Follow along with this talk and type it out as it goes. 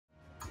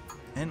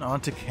And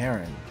on to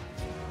Karin.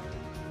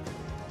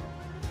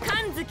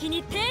 神月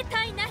に停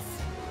滞なし。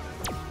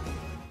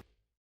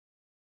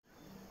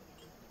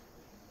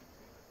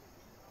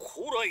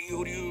古来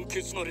より受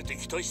け継がれて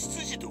きた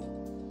執事道。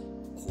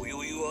今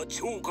宵は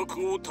聴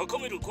覚を高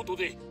めること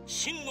で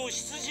真の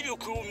執事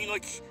力を磨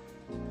き、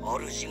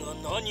主が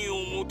何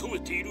を求め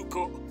ている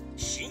か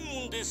心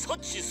音で察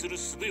知する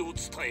術を伝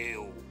え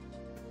よう。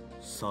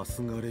さ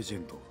すがレジェ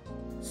ンド、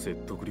説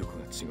得力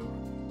が違う。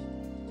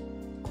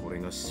これ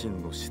が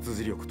真の執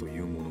事力とい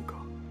うものか。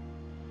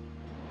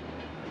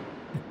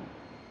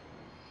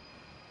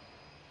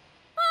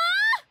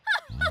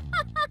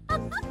お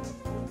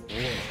い、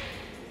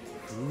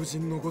風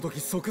神のごとき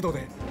速度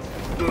で。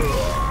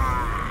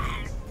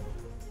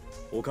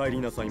お帰り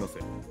なさいませ、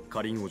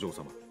カリンお嬢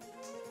様。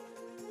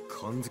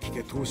神月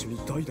家当主に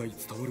代々伝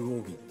わる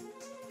奥義、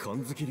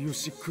神月流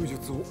疾空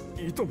術を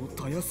いとも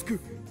たやすく。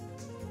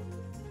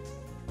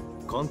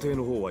鑑定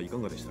の方はいか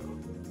がでしたか？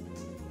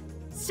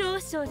少々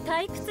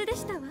退屈で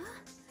したわ。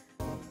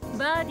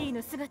バーディー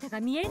の姿が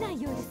見えな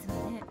いようですわ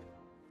ね。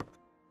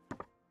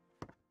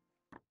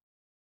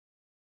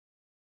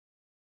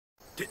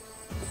て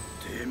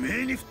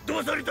めえに吹っ飛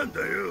ばされたん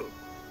だよ。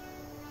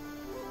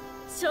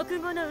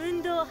食後の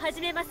運動を始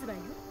めますわよ。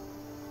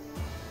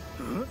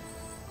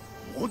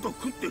まだ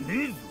食ってね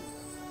えぞ。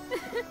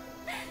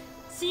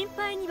心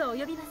配には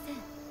及びま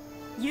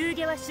せん。夕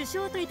げは首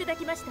相といただ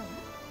きましたわ。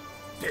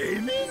て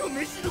めえの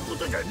飯のこ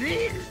とじゃね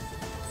え。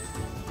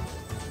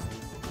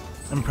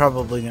I'm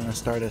probably gonna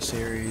start a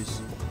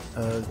series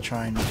of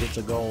trying to get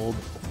the gold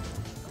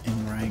in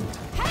ranked.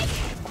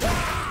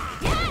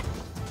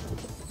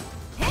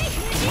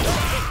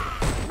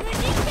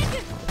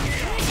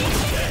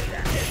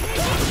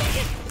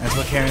 That's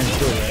what Karen's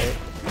do, right?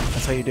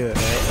 That's how you do it,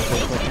 right?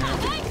 That's what Karen.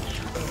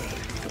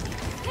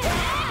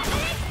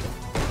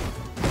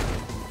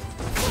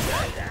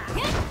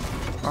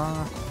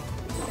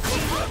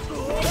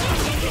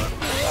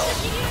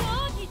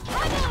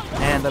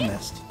 And I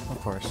missed, of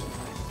course.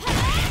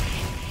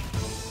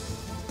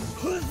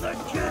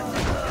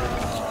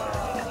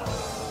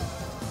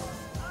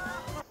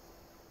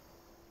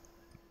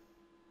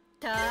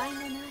 たあいも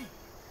ない。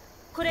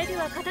これで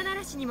は肩慣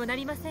らしにもな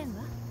りません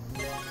わ。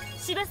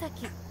柴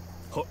崎。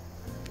は。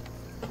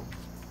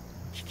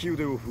利き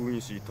腕を封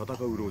印し戦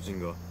う老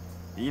人が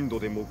インド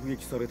で目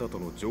撃されたと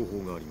の情報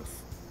がありま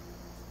す。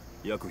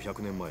約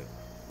100年前、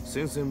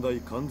先々代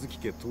神月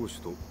家当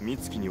主と三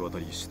月にわた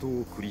り死闘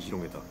を繰り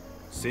広げた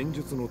戦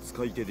術の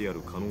使い手であ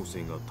る可能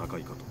性が高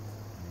いかと。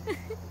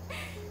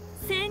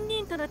仙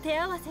人との手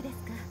合わせです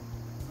か。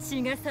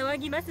血が騒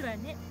ぎますわ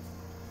ね。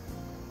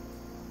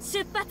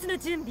出発の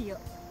準備を。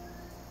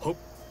はっ。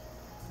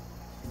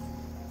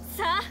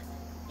さあ、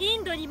イ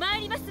ンドに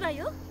参りますわ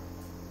よ。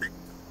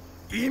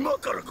今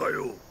からか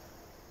よ。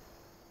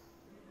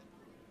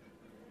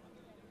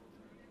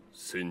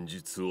先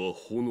日は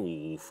炎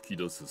を吹き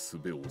出す術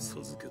を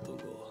授けたが、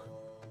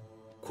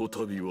こ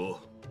たび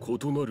は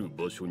異なる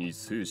場所に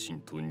精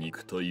神と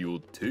肉体を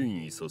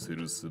転移させ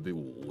る術を教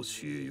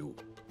えよう。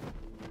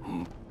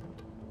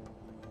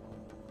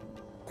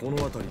この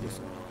辺りで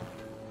す。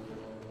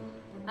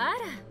あ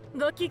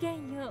ら、ごきげ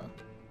んよ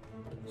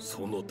う。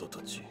そなた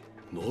たち、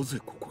なぜ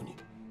ここに？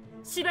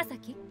柴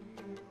崎。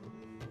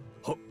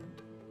は。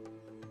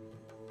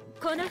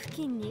この付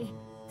近に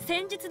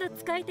戦術の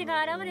使い手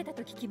が現れた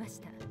と聞きまし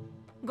た。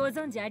ご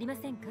存知ありま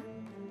せんか？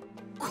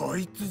こ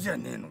いつじゃ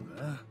ねえの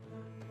か。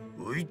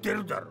浮いて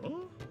るだ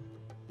ろ。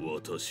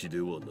私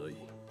ではない。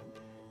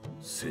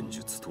戦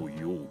術と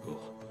用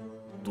が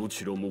ど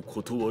ちらも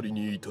断り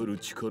に至る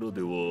力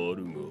ではあ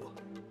るが、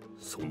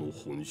その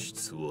本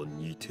質は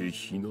似て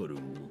非なる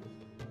も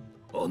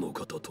の。あの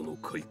方との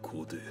開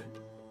口で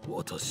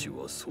私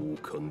はそう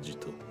感じ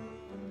た。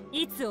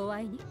いつお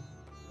会いに？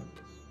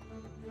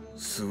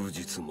数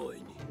日前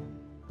に。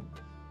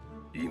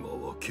今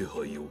は気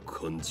配を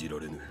感じら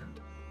れぬ。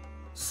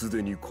す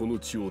でにこの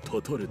地を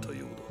断たれたよう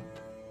だ。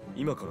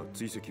今から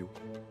追跡を。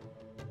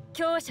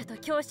強者と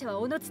強者は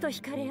おのつと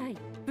惹かれ合い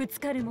ぶつ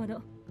かるも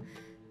の。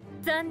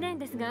残念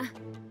ですが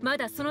ま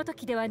だその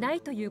時ではな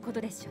いというこ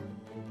とでしょう。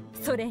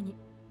それに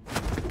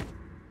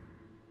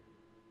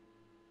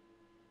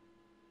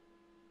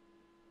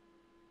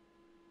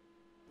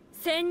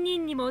1000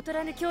人にも劣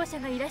らぬ強者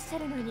がいらっしゃ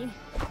るのに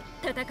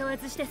戦わ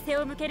ずして背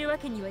を向けるわ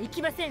けにはい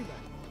きませんわ。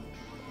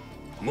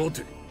待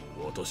て、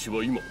私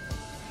は今。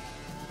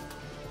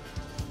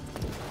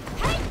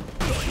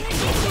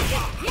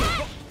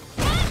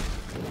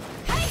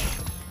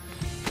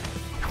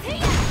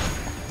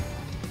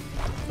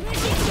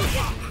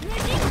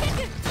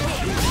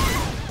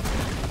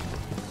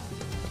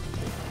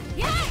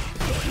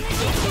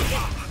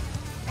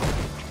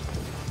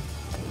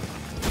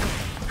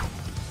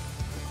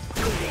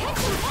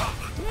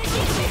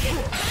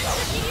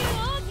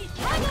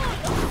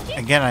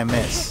Again, I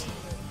miss.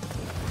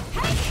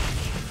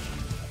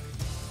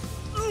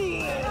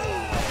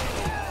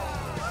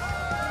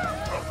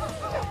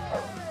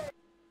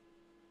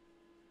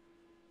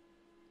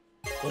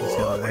 It's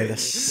gonna wait a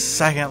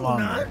second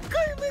longer.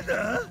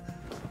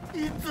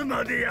 いつ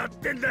までやっ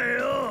てんだ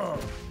よ。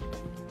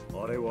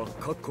あれは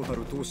確固た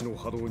る闘志の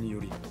波動によ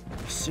り鬼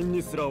神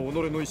にすら己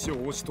の意志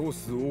を押し通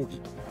す奥義、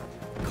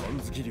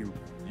神月流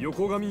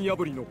横髪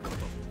破りの型。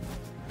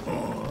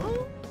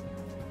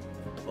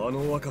あ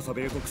の若さ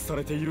で得得さ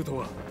れていると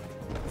は、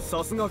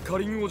さすがカ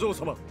リンお嬢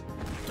様。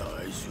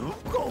大丈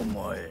夫かお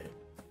前。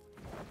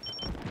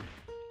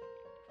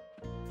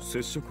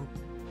接触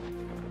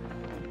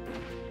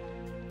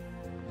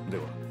で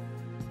は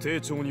丁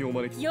重にお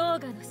招き。ヨー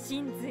ガの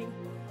真髄、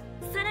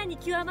さらに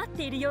極まっ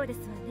ているようです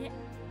わね。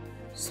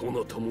そ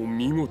なたも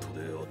見事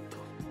であった。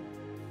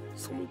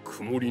その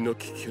曇りな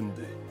き剣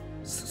で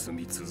進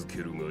み続け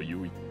るが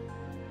よい。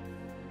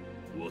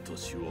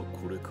私は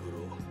これから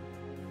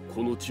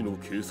この地の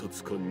警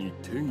察官に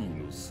転移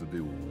の術を教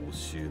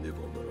えねばならぬ。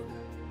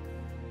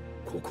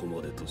ここ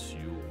までとしよ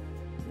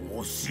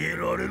教え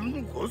られる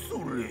のかそ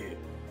れ。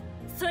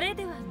それ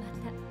ではま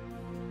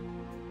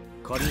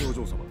カリンお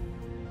嬢様、た。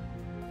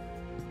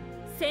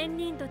仙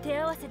人と手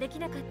合わせでき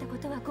なかったこ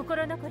とは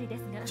心残りで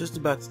すが、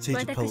 Just about to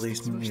teach a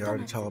policeman the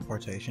art of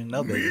teleportation.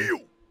 No 見 biggie. よ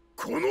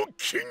この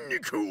筋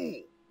肉を。失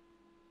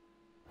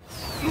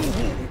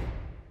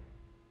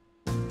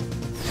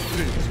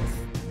礼いたします。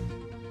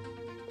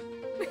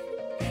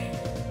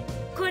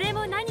これ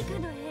も何か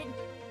の縁。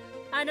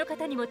あの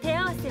方にも手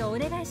合わせをお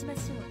願いしま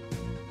しょう。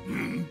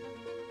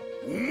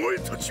お前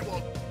たちは。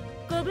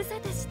ご無沙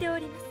汰してお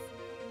ります。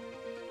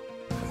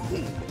ほう、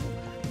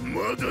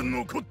まだ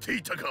残って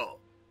いたか。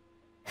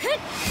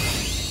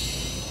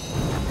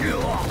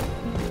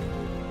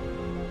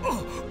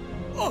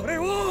あれ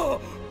は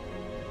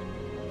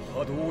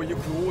波動を行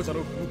く王者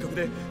の風格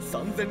で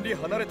3000里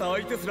離れた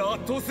相手すら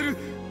圧倒する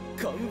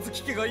神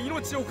月家が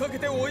命を懸け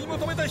て追い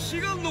求めた悲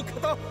願の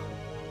方、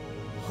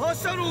覇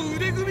者の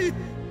腕組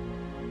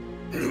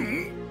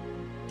み。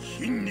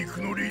筋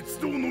肉の律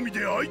動のみ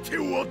で相手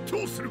を圧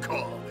倒する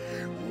か。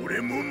俺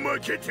も負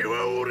けて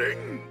はおれ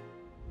ん。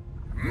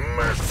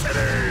マッスル。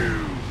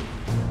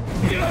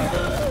不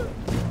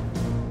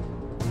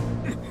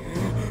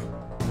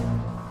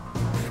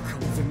完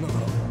全ながら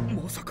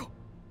まさか。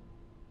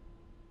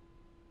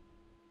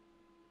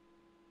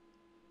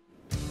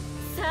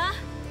さあ、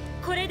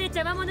これで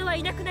邪魔者は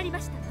いなくなり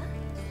ましたわ。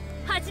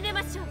始め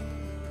ましょう。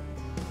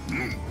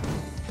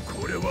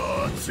これ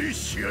は熱い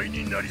試合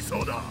になり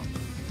そうだ。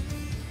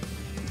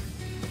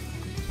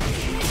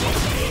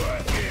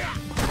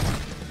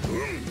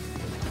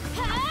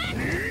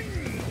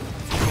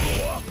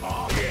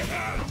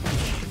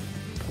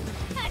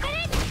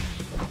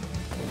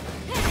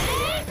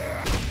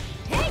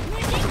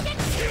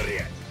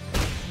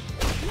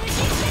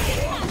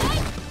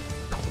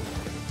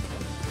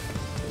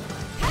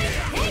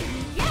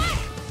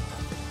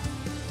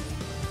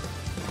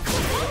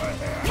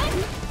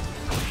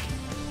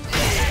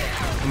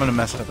I'm gonna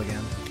mess it up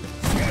again.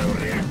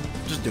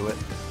 Just do it.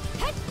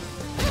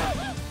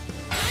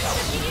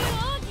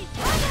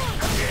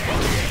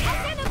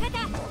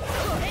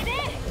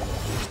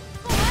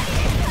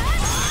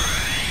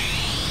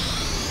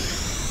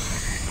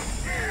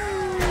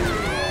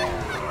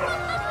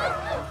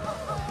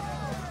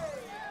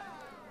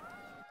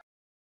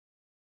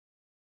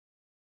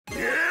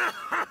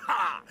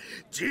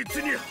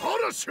 実に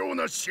腹小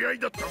な試合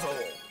だったぞ。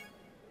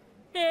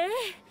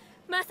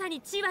まさ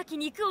に血湧き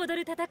肉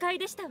踊る戦い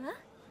でしたわ。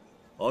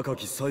赤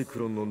きサイク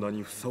ロンの名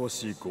にふさわ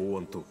しい剛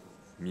腕と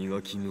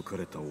磨き抜か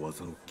れた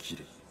技のキ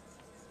レ、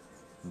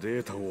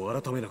データを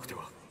改めなくて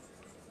は。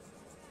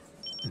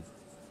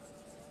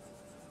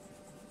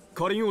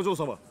カリンお嬢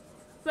様、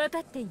分か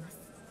っています。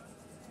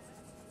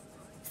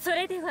そ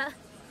れでは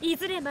い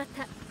ずれま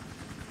た。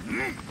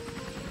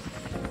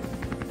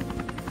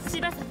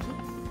柴崎、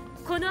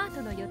この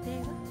後の予定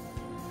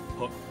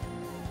は？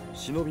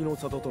忍びの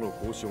里との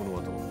交渉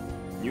の後、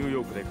ニュー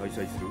ヨークで開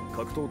催する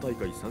格闘大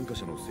会参加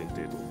者の選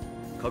定と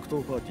格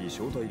闘パーティー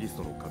招待リス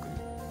トの確認、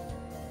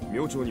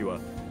明朝には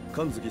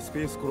神月ス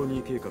ペースコロ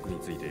ニー計画に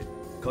ついて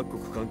各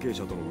国関係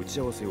者との打ち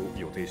合わせを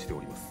予定してお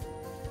ります。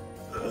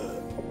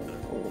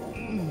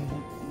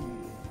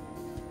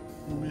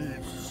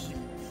飯、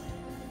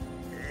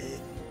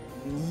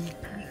肉、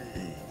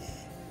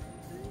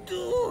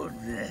ドー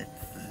ナツ。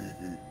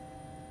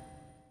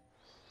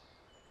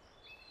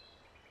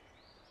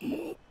も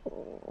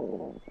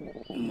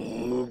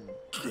う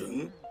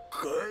限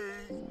界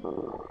だ。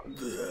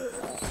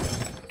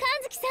神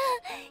月さん、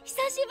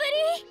久し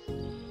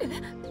ぶり。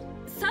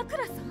さく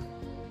らさん、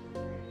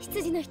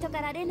執事の人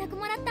から連絡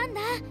もらったん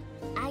だ。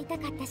会いた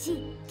かった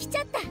し来ち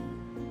ゃった。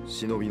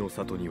忍びの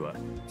里には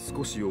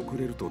少し遅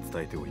れると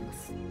伝えておりま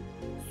す。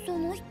そ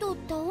の人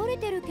倒れ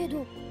てるけ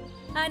ど。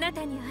あな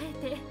たに会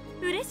えて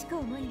嬉しく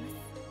思います。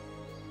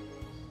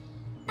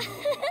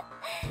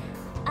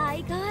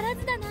相変わら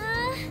ずだな。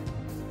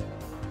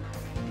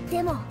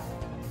でも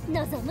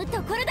望む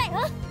ところだ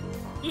よ。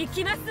行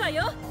きますわ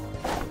よ。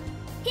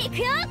行く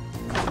よ。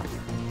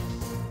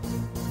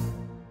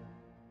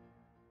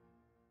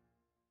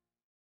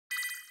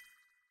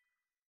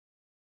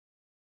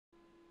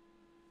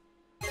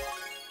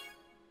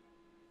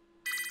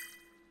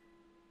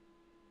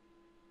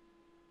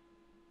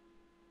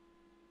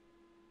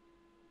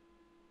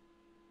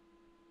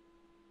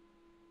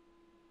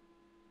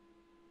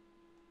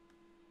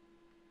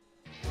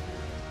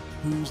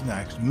Who's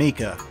next?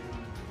 Mika.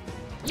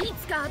 い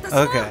つか私も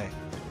Okay.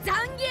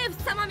 ザンギエ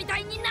フ様みた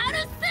いになる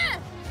っす。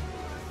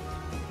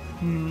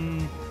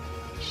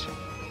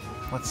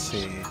 Let's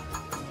see.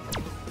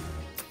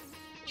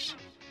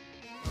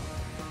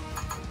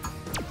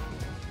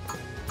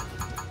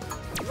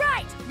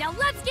 Right, now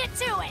let's get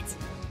to it.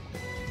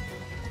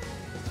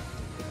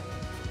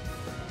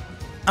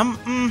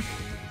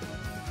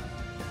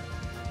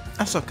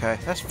 That's okay.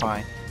 That's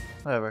fine.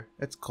 Whatever.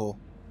 It's cool.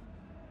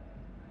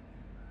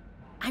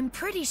 I'm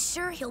pretty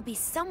sure he'll be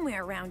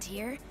somewhere around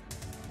here.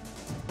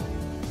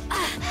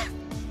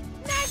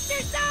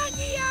 Master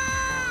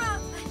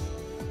Zangief!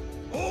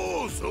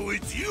 Oh, so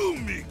it's you,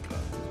 Mika.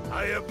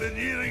 I have been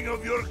hearing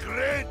of your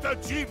great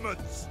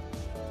achievements.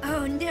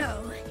 Oh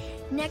no.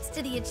 Next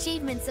to the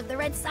achievements of the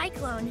Red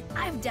Cyclone,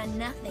 I've done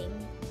nothing.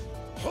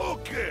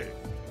 Okay.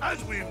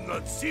 As we've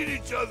not seen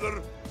each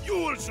other, you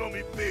will show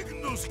me big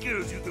new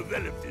skills you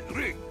developed in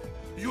Ring.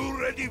 You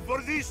ready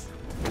for this?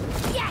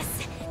 Yes!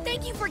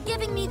 Thank you for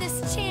giving me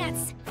this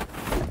chance.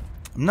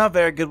 I'm not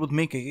very good with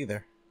Mika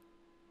either.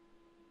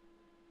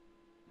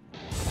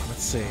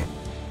 Let's see.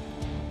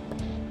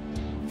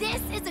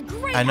 This is a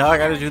great I know I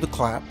gotta honor. do the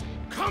clap.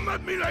 Come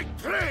at me like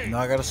I train. know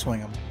I gotta swing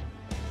him.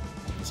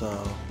 So,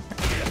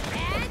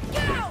 And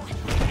go!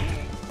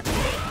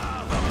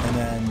 and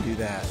then do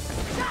that.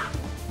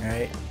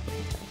 Alright.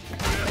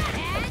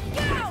 And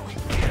go!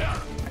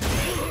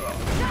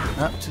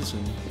 Not too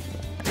soon.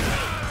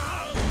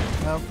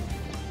 Nope.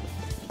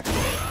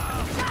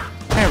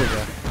 There we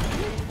go.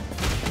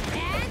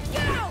 And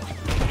go!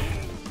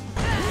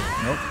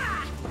 Nope.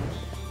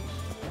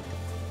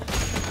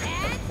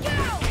 And go!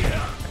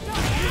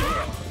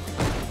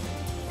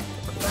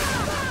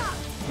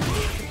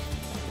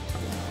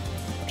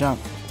 Jump.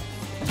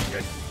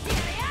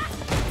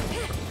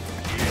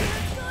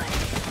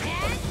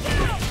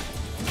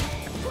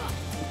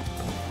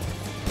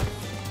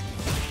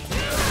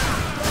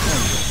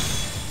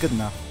 Good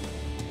enough.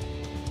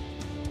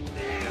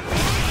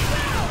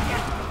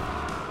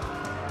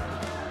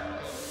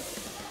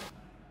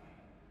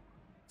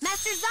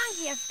 Master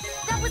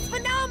Zangief, that was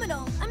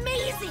phenomenal!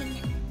 Amazing!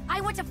 I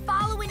want to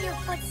follow in your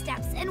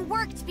footsteps and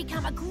work to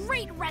become a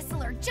great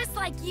wrestler just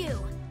like you.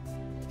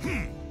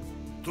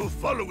 To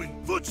follow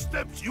in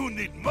footsteps, you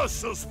need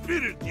muscle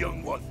spirit,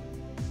 young one.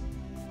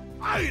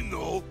 I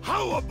know.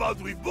 How about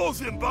we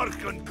both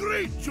embark on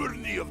great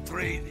journey of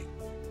training?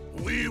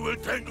 We will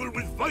tangle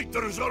with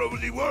fighters all over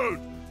the world,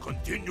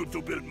 continue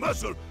to build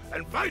muscle,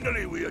 and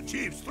finally we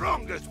achieve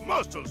strongest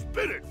muscle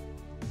spirit.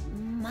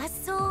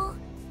 Muscle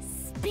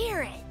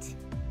spirit.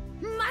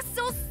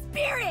 Muscle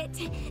spirit!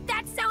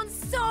 That sounds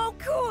so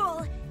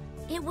cool!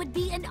 It would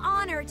be an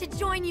honor to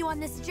join you on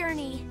this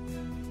journey.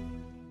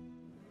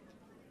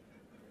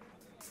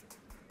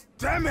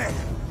 Damn it!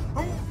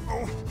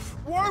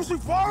 Why is he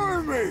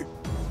following me?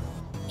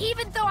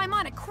 Even though I'm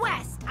on a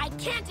quest, I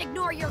can't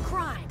ignore your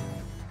crime.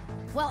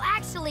 Well,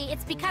 actually,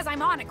 it's because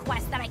I'm on a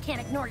quest that I can't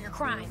ignore your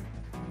crime.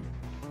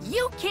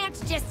 You can't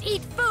just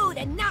eat food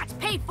and not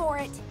pay for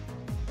it.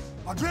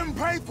 I didn't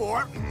pay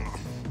for it,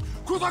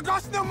 because I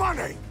got no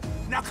money.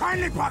 Now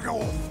kindly back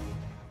off.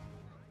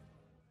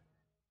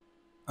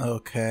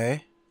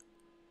 Okay.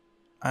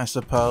 I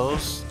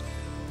suppose.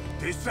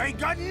 This ain't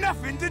got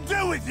nothing to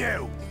do with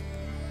you.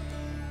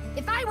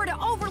 If I were to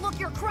overlook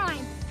your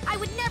crime, I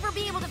would never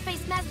be able to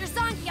face Master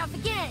Zangief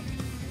again.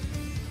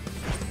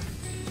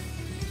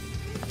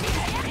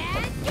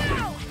 And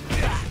go!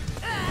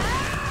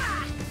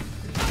 And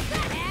go!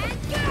 And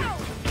go!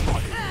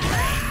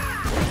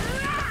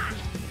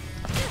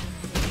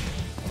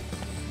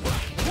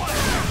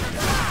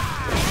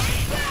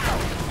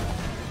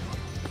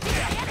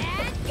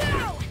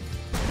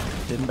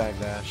 Didn't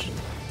backdash.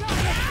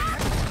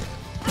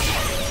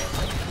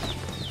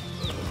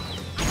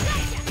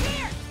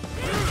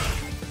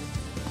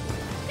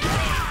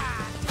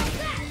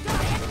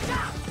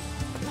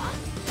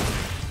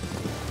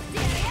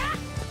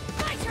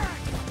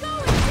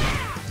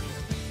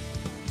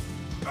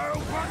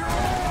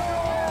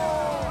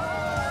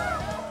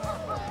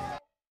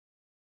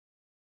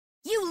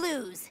 You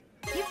lose.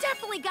 You've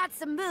definitely got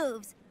some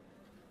moves,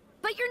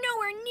 but you're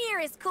nowhere near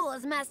as cool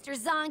as Master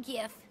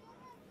Zangief.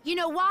 You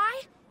know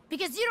why?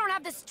 Because you don't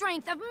have the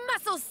strength of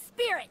muscle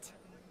spirit.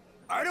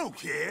 I don't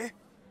care.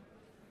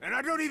 And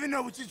I don't even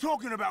know what you're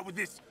talking about with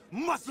this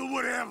muscle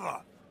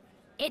whatever.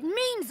 It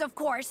means, of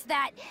course,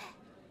 that...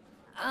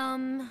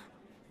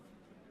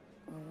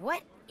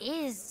 What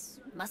is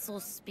muscle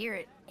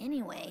spirit,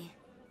 anyway?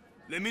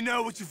 Let me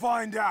know what you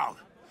find out.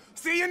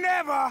 See you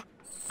never!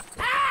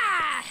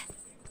 Ah!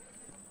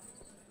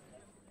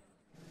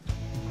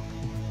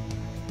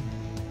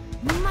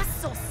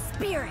 Muscle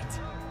spirit!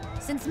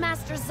 Since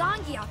Master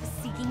Zangief is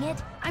seeking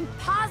it, I'm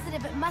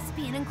positive it must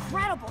be an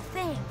incredible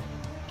thing.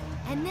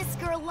 And this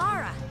girl,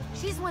 Lara,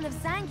 she's one of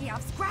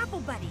Zangief's grapple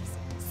buddies,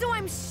 so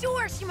I'm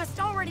sure she must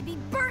already be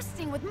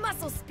bursting with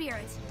muscle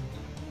spirit.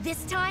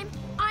 This time,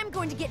 I'm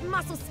going to get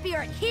muscle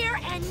spirit here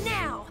and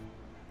now!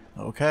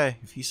 Okay,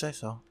 if you say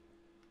so.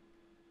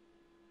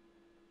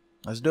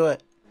 Let's do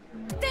it.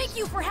 Thank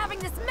you for having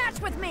this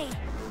match with me!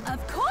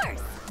 Of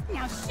course!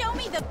 Now show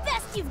me the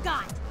best you've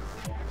got!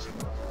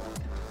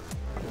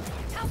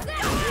 How's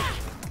that?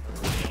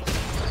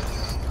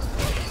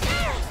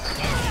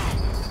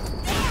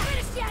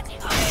 Finish yet!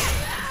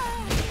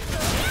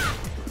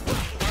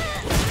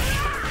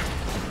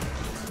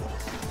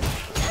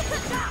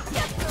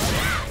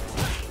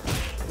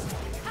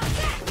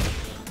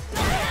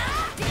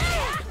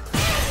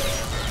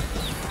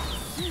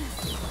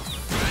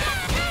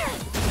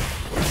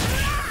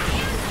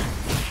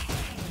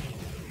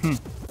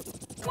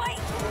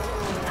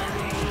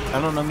 I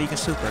don't know Mika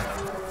Super.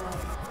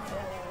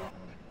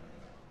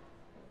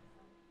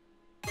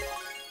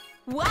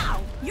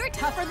 Wow, you're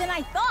tougher than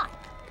I thought!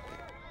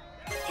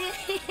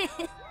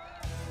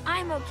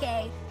 I'm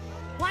okay.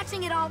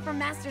 Watching it all from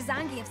Master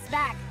Zangief's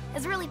back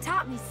has really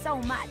taught me so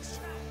much.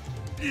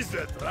 Is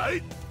that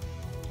right?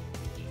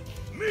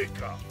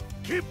 Mika,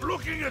 keep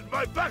looking at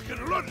my back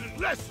and learning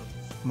lessons.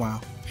 Wow.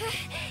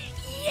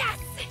 Yes!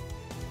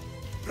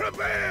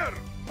 Prepare!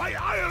 My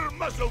iron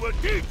muscle will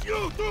teach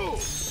you too!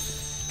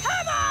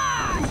 Come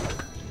on!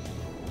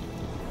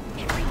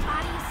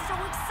 Everybody is so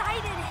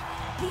excited.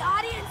 The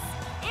audience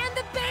and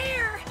the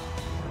bear.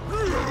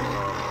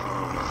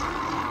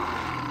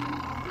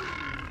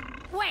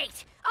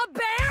 Wait, a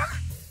bear?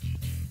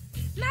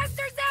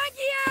 Master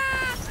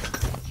Zangief!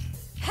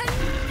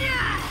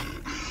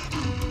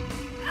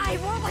 I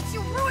won't let you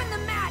ruin the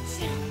match.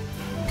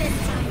 This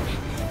time,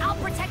 I'll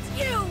protect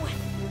you.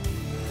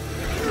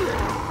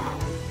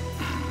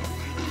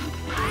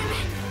 I'm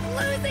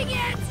losing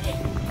it.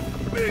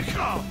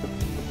 Mika!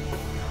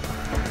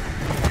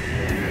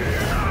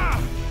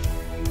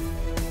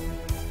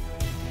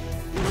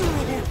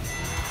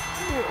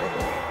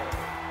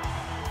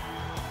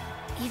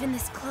 Even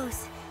this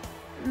close,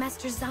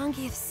 Master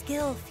Zangief's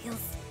skill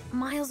feels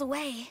miles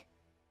away.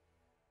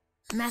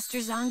 Master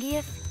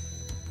Zangief,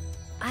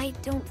 I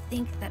don't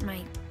think that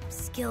my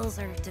skills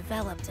are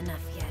developed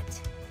enough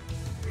yet.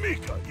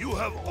 Mika, you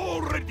have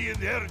already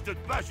inherited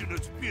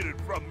passionate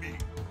spirit from me.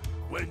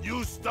 When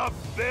you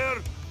stopped there,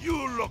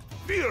 you looked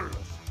fearless.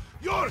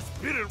 Your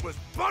spirit was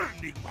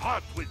burning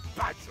hot with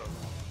passion.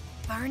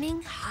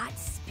 Burning hot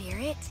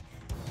spirit?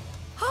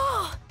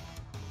 Oh!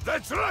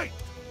 That's right!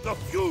 The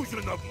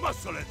fusion of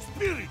muscle and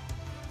spirit!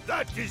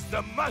 That is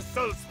the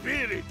muscle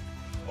spirit!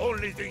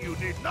 Only thing you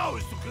need now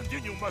is to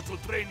continue muscle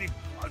training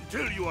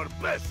until you are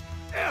best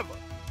ever!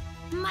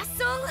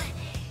 Muscle?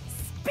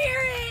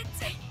 Spirit!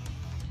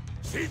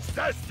 Since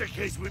that's the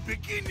case, we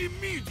begin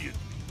immediately.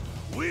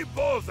 We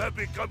both have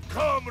become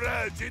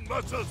comrades in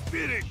muscle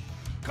spirit.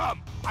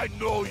 Come, I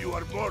know you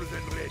are more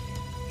than ready.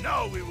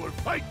 Now we will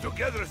fight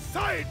together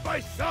side by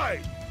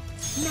side.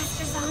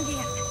 Master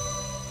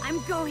Zangief, I'm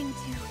going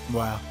to.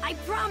 Wow. I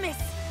promise.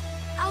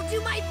 I'll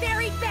do my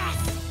very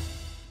best.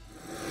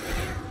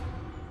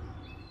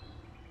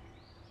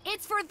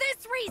 It's for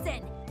this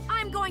reason.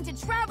 I'm going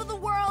to travel the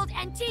world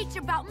and teach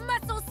about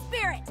muscle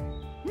spirit.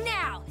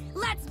 Now,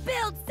 let's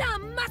build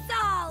some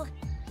muscle!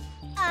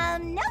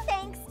 No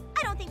thanks.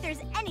 I don't think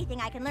there's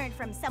anything I can learn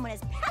from someone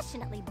as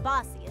passionately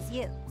bossy as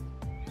you.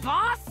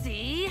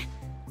 Bossy?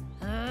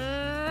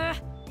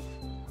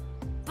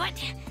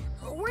 But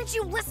weren't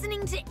you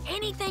listening to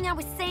anything I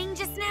was saying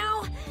just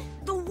now?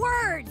 The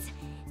words,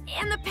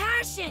 and the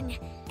passion,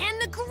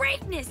 and the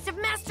greatness of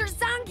Master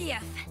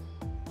Zangief.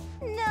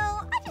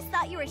 No, I just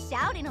thought you were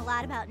shouting a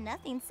lot about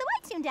nothing, so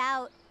I tuned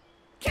out.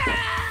 Gah!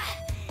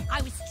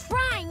 I was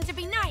trying to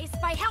be nice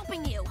by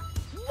helping you.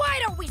 Why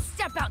don't we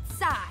step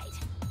outside?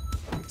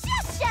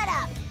 Just shut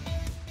up!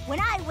 When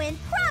I win,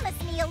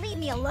 promise me you'll leave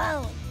me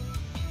alone.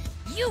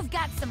 You've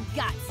got some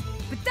guts,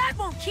 but that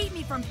won't keep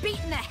me from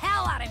beating the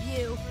hell out of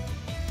you.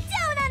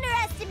 Don't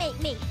underestimate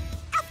me.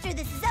 After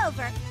this is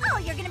over, all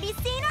you're gonna be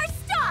seeing are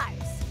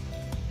stars.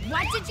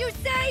 What did you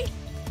say?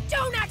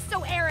 Don't act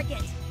so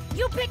arrogant.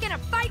 You picking a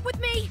fight with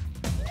me?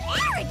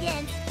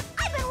 Arrogant?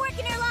 I've been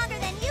working here longer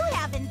than you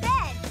have in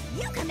bed.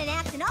 You come in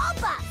acting all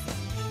buff.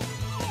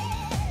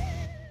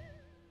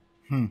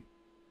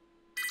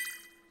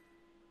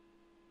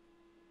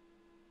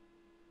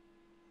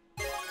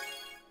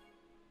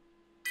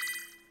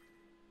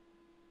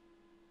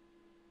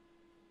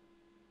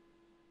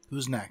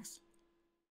 Who's next?